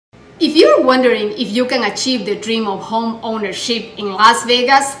If you're wondering if you can achieve the dream of home ownership in Las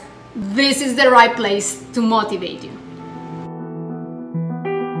Vegas, this is the right place to motivate you.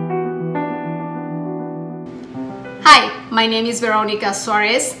 Hi, my name is Veronica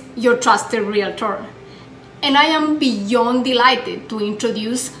Suarez, your trusted realtor, and I am beyond delighted to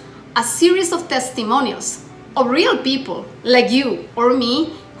introduce a series of testimonials of real people like you or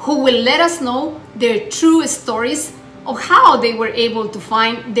me who will let us know their true stories of how they were able to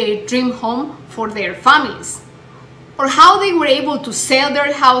find their dream home for their families, or how they were able to sell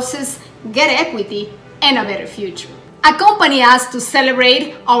their houses, get equity, and a better future. Accompany us to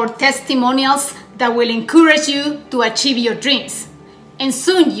celebrate our testimonials that will encourage you to achieve your dreams. And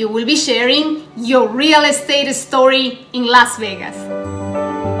soon you will be sharing your real estate story in Las Vegas.